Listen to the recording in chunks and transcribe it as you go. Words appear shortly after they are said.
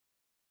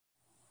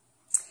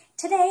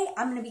Today,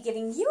 I'm going to be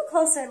giving you a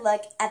closer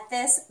look at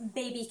this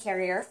baby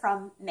carrier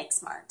from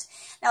MixMart.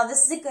 Now,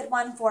 this is a good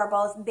one for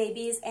both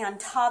babies and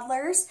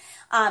toddlers.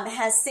 It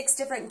has 6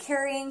 different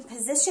carrying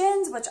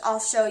positions, which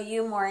I'll show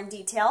you more in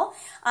detail.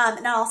 And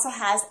it also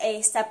has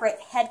a separate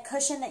head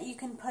cushion that you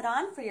can put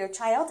on for your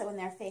child when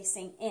they're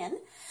facing in.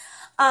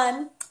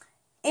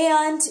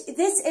 And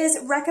this is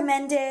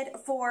recommended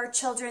for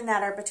children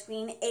that are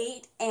between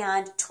 8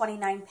 and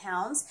 29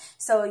 pounds.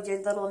 So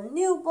your little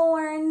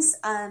newborns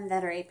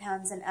that are 8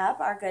 pounds and up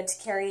are good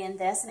to carry in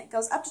this. And it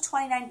goes up to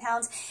 29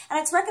 pounds. And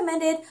it's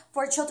recommended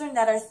for children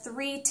that are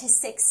 3 to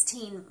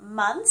 16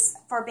 months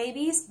for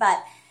babies.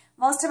 But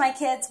most of my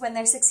kids, when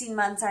they're 16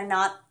 months, are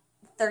not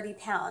 30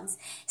 pounds.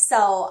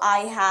 So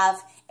I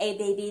have a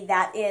baby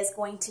that is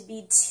going to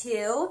be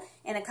 2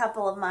 in a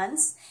couple of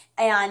months.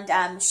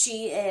 And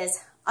she is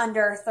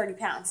under 30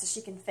 pounds, so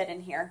she can fit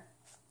in here.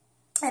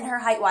 And her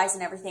height-wise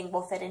and everything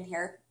will fit in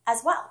here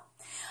as well.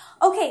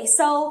 Okay,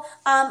 so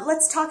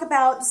let's talk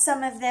about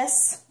some of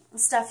this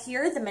stuff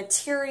here, the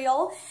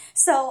material.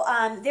 So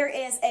there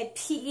is a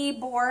PE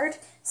board,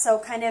 so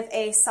kind of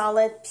a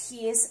solid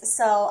piece.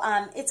 So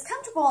it's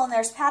comfortable and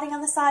there's padding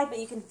on the side, but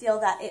you can feel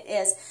that it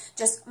is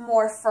just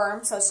more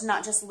firm, so it's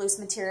not just loose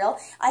material.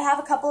 I have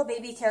a couple of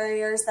baby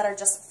carriers that are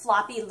just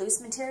floppy loose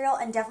material,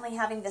 and definitely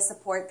having the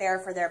support there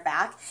for their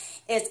back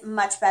is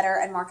much better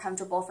and more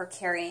comfortable for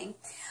carrying.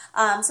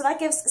 So that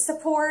gives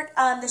support.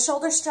 The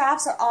shoulder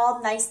straps are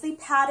all nicely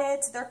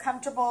padded, so they're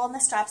comfortable, and the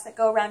straps that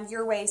go around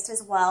your waist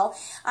as well.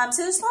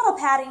 So there's a little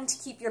padding to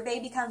keep your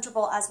baby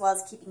comfortable as well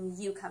as keeping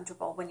you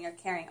comfortable when you're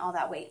carrying all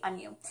that weight on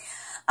you.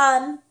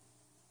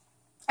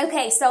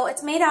 Okay, so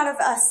it's made out of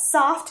a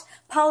soft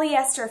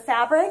polyester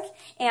fabric,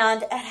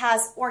 and it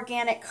has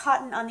organic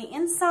cotton on the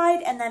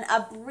inside and then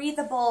a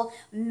breathable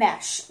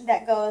mesh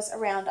that goes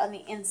around on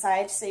the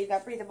inside. So you've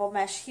got breathable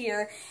mesh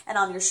here and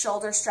on your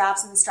shoulder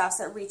straps and the straps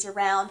that reach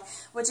around,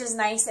 which is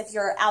nice if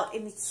you're out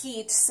in the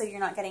heat so you're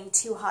not getting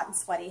too hot and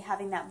sweaty,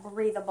 having that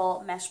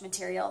breathable mesh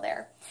material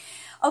there.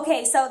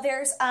 Okay, so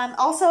there's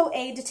also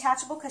a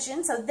detachable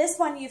cushion. So this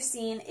one you've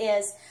seen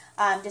is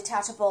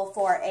detachable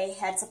for a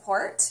head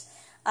support.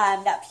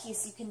 That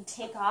piece you can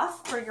take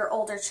off for your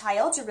older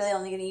child. You're really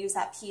only going to use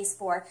that piece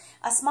for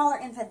a smaller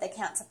infant that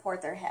can't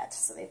support their head.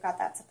 So they've got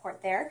that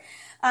support there.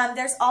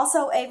 There's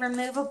also a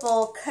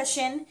removable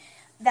cushion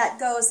that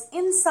goes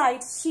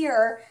inside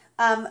here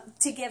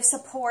to give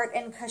support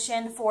and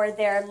cushion for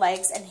their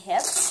legs and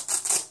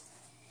hips.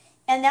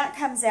 And that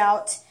comes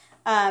out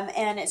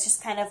and it's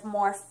just kind of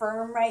more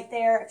firm right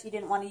there if you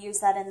didn't want to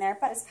use that in there.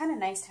 But it's kind of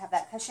nice to have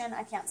that cushion.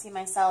 I can't see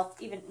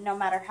myself, even no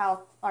matter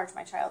how large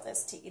my child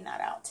is, taking that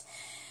out.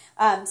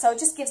 So it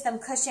just gives them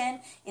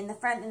cushion in the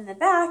front and the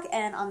back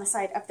and on the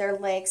side of their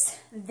legs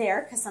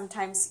there, because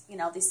sometimes, you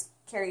know, these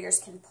carriers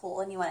can pull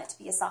and you want it to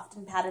be as soft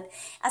and padded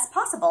as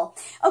possible.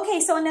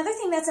 Okay, so another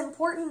thing that's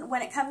important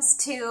when it comes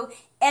to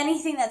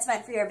anything that's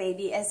meant for your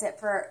baby is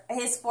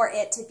for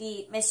it to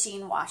be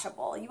machine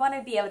washable. You want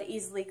to be able to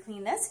easily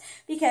clean this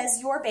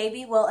because your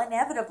baby will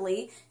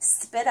inevitably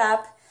spit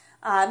up,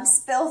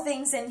 spill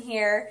things in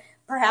here.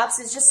 Perhaps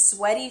it's just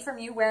sweaty from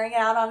you wearing it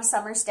out on a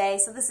summer's day.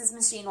 So this is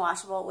machine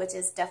washable, which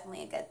is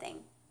definitely a good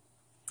thing.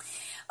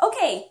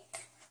 Okay,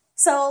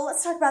 so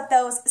let's talk about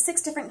those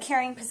 6 different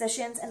carrying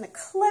positions and the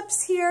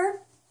clips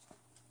here.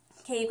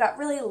 Okay, you've got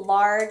really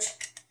large,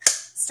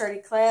 sturdy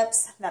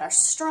clips that are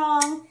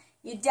strong.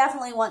 You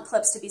definitely want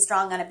clips to be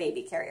strong on a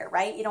baby carrier,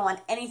 right? You don't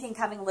want anything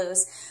coming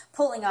loose,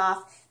 pulling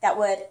off that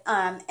would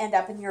end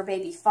up in your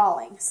baby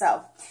falling.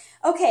 So,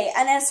 okay,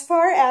 and as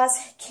far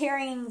as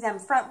carrying them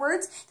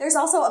frontwards, there's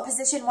also a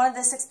position, one of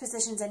the 6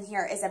 positions in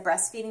here is a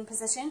breastfeeding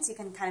position, so you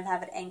can kind of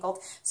have it angled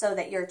so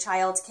that your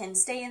child can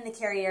stay in the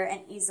carrier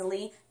and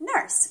easily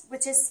nurse,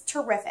 which is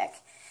terrific.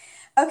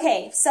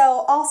 Okay,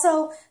 so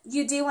also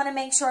you do want to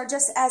make sure,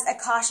 just as a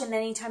caution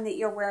anytime that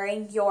you're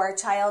wearing your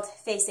child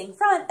facing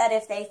front, that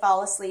if they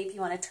fall asleep,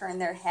 you want to turn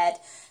their head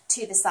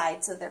to the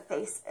side so their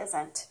face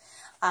isn't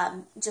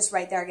just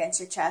right there against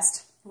your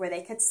chest where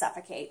they could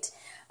suffocate.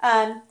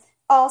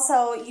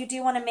 Also, you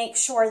do want to make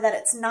sure that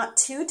it's not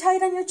too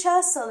tight on your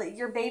chest so that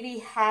your baby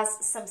has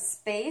some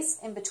space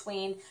in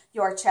between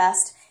your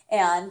chest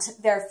and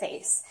their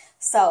face.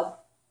 So,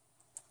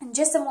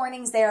 just some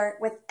warnings there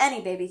with any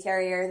baby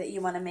carrier that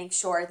you want to make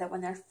sure that when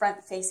they're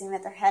front facing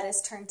that their head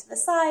is turned to the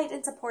side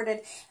and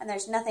supported and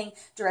there's nothing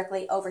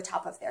directly over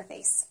top of their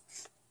face.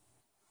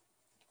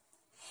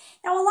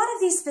 Now, a lot of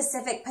these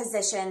specific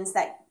positions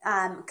that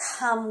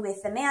come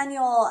with the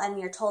manual and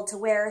you're told to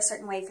wear a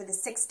certain way for the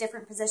 6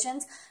 different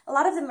positions, a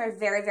lot of them are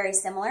very, very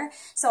similar.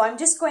 So I'm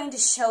just going to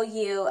show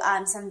you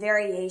some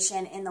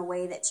variation in the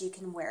way that you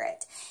can wear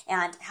it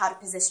and how to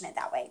position it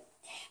that way.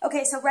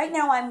 Okay, so right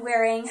now I'm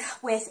wearing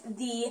with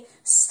the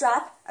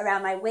strap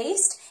around my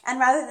waist, and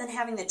rather than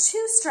having the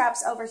 2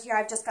 straps over here,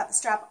 I've just got the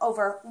strap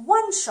over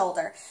one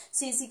shoulder.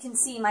 So as you can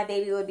see, my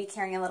baby would be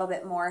carrying a little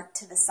bit more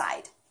to the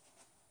side.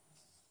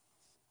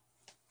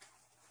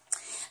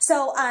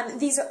 So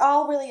these are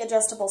all really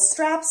adjustable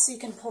straps, so you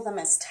can pull them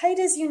as tight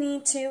as you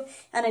need to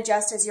and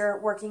adjust as you're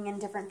working in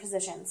different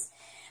positions.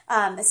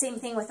 The same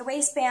thing with the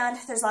waistband.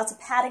 There's lots of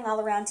padding all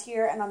around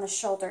here and on the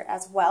shoulder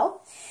as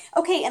well.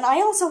 Okay, and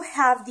I also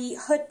have the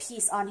hood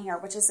piece on here,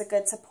 which is a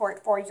good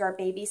support for your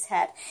baby's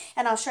head.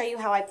 And I'll show you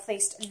how I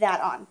placed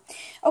that on.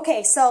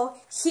 Okay, so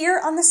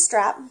here on the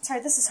strap,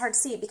 sorry, this is hard to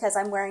see because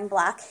I'm wearing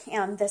black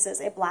and this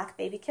is a black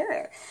baby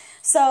carrier.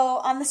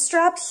 So on the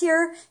strap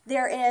here,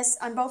 there is,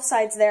 on both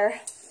sides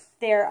there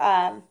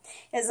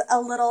is a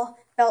little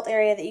belt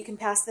area that you can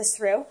pass this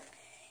through.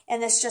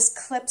 And this just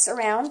clips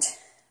around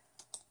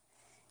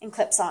and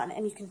clips on,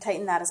 and you can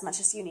tighten that as much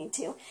as you need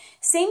to.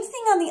 Same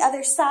thing on the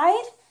other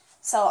side.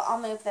 So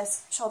I'll move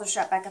this shoulder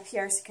strap back up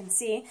here so you can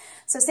see.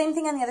 So same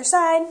thing on the other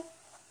side.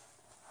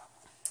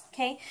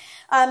 Okay,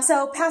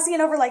 so passing it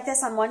over like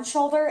this on one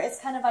shoulder is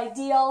kind of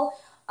ideal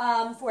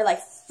for like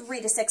 3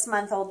 to 6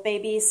 month old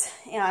babies.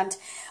 And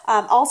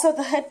also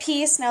the hood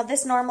piece. Now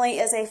this normally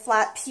is a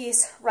flat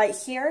piece right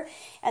here,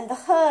 and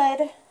the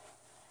hood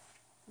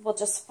will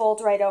just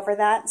fold right over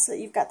that so that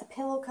you've got the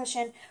pillow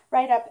cushion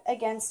right up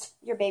against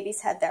your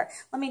baby's head there.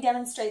 Let me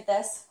demonstrate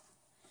this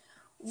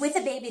with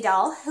a baby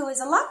doll who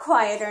is a lot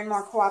quieter and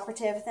more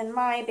cooperative than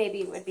my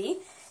baby would be,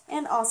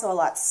 and also a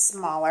lot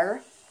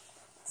smaller.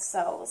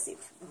 So we'll see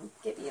if we can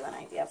give you an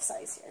idea of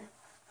size here.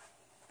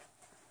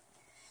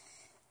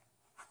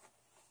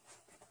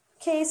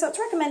 Okay, so it's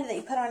recommended that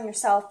you put on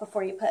yourself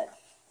before you put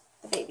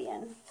the baby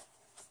in.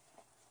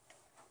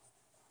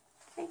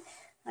 Okay,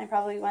 I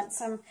probably want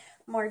some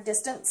more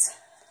distance.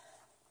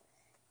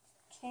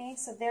 Okay,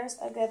 so there's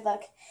a good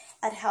look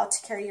at how to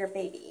carry your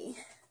baby.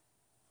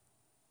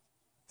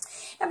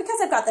 Now, because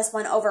I've got this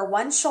one over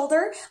one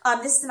shoulder,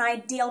 this is an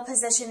ideal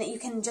position that you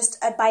can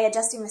just, by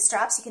adjusting the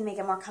straps, you can make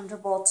it more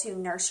comfortable to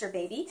nurse your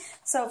baby.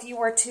 So if you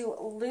were to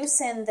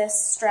loosen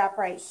this strap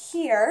right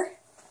here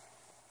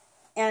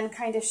and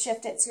kind of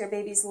shift it so your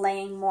baby's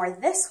laying more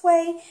this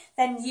way,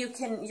 then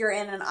you're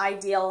in an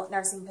ideal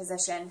nursing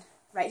position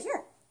right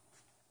here.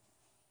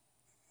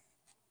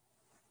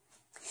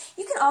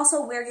 You can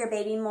also wear your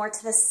baby more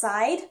to the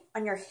side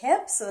on your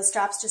hip, so the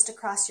strap's just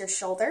across your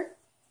shoulder,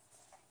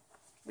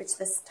 which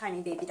this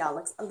tiny baby doll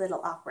looks a little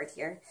awkward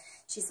here.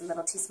 She's a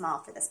little too small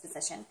for this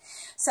position.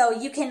 So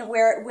you can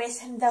wear it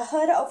with the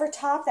hood over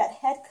top, that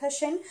head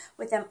cushion,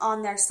 with them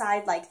on their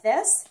side like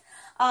this.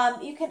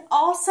 You can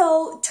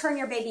also turn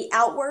your baby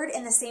outward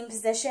in the same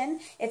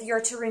position if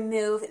you're to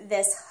remove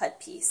this hood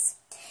piece.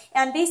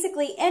 And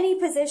basically any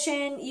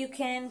position you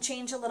can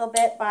change a little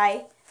bit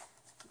by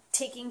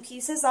taking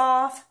pieces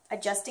off,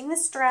 adjusting the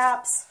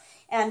straps,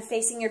 and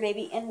facing your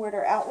baby inward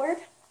or outward.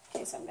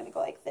 Okay, so I'm going to go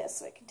like this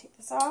so I can take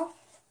this off.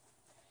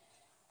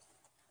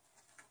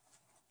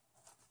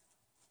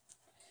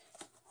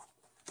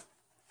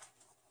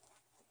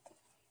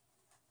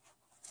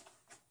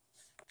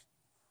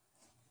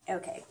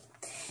 Okay,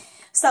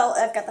 so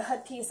I've got the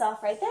hood piece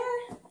off right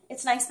there.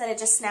 It's nice that it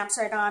just snaps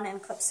right on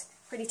and clips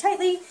pretty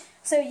tightly.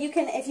 So you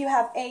can, if you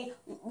have a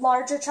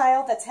larger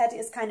child that's head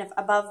is kind of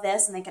above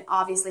this and they can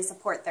obviously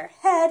support their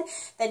head,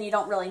 then you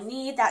don't really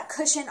need that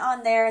cushion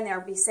on there and they'll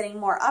be sitting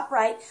more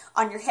upright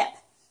on your hip.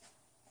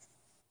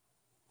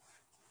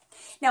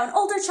 Now an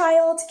older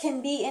child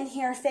can be in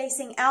here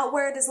facing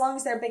outward as long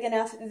as they're big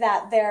enough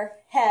that their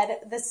head,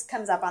 this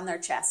comes up on their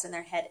chest and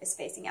their head is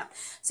facing out.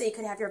 So you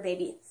could have your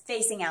baby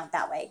facing out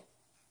that way.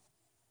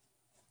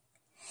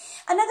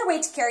 Another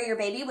way to carry your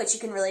baby, which you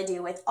can really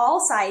do with all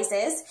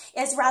sizes,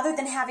 is rather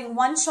than having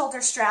one shoulder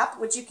strap,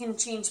 which you can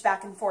change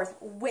back and forth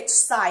which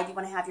side you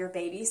want to have your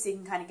baby, so you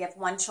can kind of give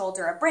one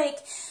shoulder a break.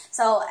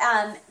 So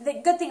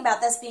the good thing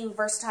about this being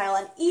versatile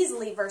and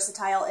easily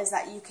versatile is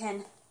that you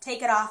can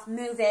take it off,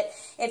 move it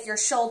if your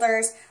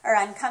shoulders are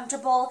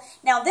uncomfortable.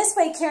 Now this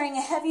way, carrying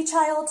a heavy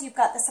child, you've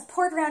got the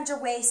support around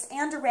your waist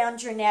and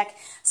around your neck,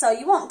 so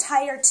you won't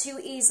tire too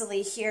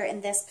easily here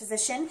in this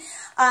position.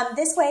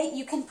 This way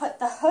you can put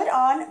the hood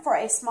on for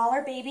a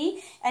smaller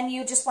baby, and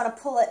you just want to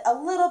pull it a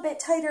little bit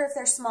tighter if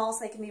they're small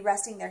so they can be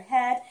resting their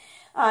head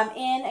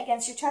in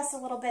against your chest a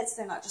little bit so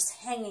they're not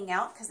just hanging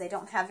out because they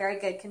don't have very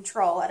good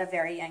control at a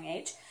very young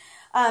age.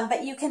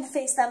 But you can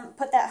face them,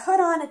 put that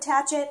hood on,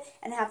 attach it,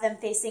 and have them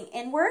facing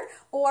inward.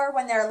 Or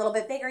when they're a little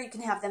bit bigger, you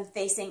can have them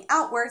facing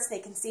outwards. They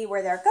can see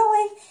where they're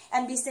going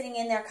and be sitting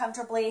in there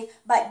comfortably,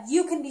 but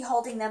you can be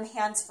holding them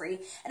hands-free.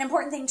 An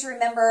important thing to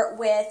remember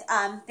with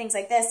things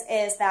like this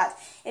is that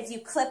if you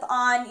clip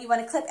on, you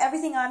want to clip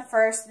everything on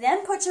first,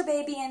 then put your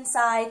baby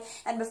inside,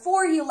 and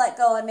before you let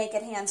go and make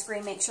it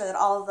hands-free, make sure that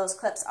all of those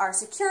clips are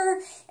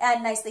secure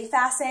and nicely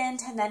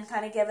fastened, and then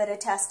kind of give it a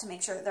test to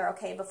make sure that they're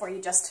okay before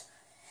you just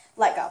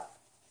let go.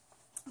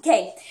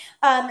 Okay,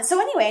 so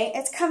anyway,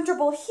 it's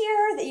comfortable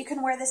here that you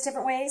can wear this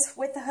different ways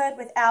with the hood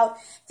without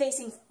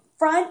facing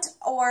front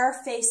or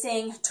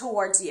facing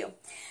towards you.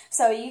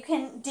 So you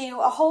can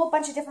do a whole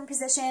bunch of different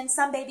positions.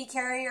 Some baby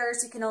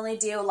carriers you can only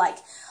do like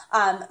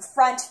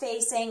front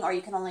facing, or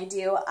you can only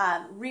do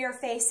rear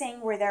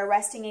facing where they're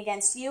resting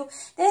against you.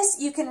 This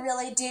you can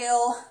really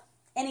do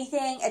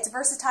anything. It's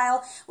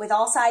versatile with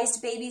all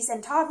sized babies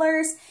and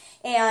toddlers,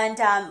 and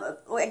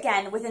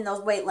again, within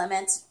those weight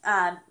limits,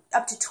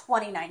 up to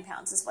 29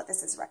 pounds is what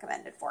this is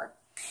recommended for.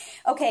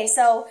 Okay,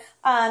 so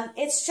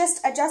It's just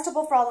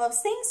adjustable for all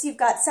those things. You've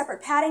got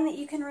separate padding that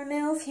you can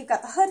remove. You've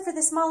got the hood for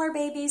the smaller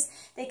babies.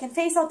 They can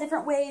face all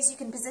different ways. You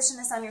can position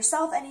this on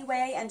yourself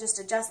anyway and just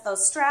adjust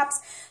those straps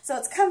so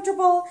it's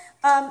comfortable.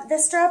 The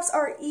straps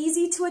are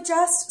easy to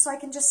adjust, so I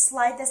can just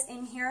slide this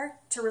in here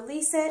to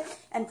release it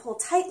and pull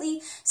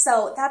tightly.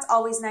 So that's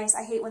always nice.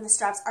 I hate when the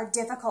straps are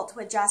difficult to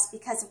adjust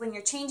because when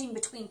you're changing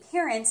between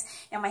parents,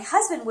 my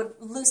husband would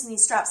loosen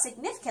these straps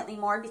significantly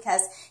more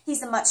because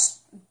he's a much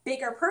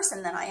bigger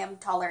person than I am,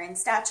 taller in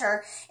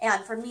stature,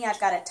 and for me I've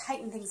got to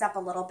tighten things up a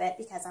little bit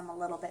because I'm a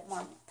little bit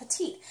more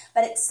petite.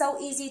 But it's so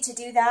easy to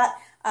do that.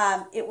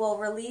 It will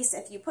release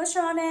if you push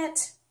on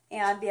it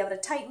and be able to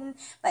tighten,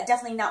 but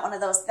definitely not one of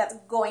those that's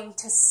going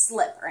to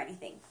slip or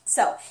anything.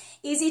 So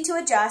easy to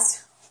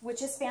adjust,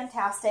 which is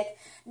fantastic.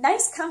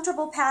 Nice,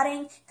 comfortable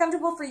padding,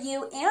 comfortable for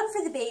you and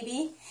for the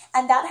baby.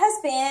 And that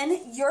has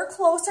been your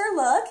closer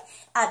look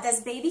at this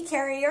baby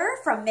carrier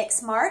from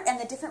MixMart and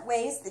the different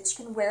ways that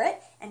you can wear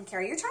it and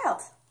carry your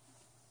child.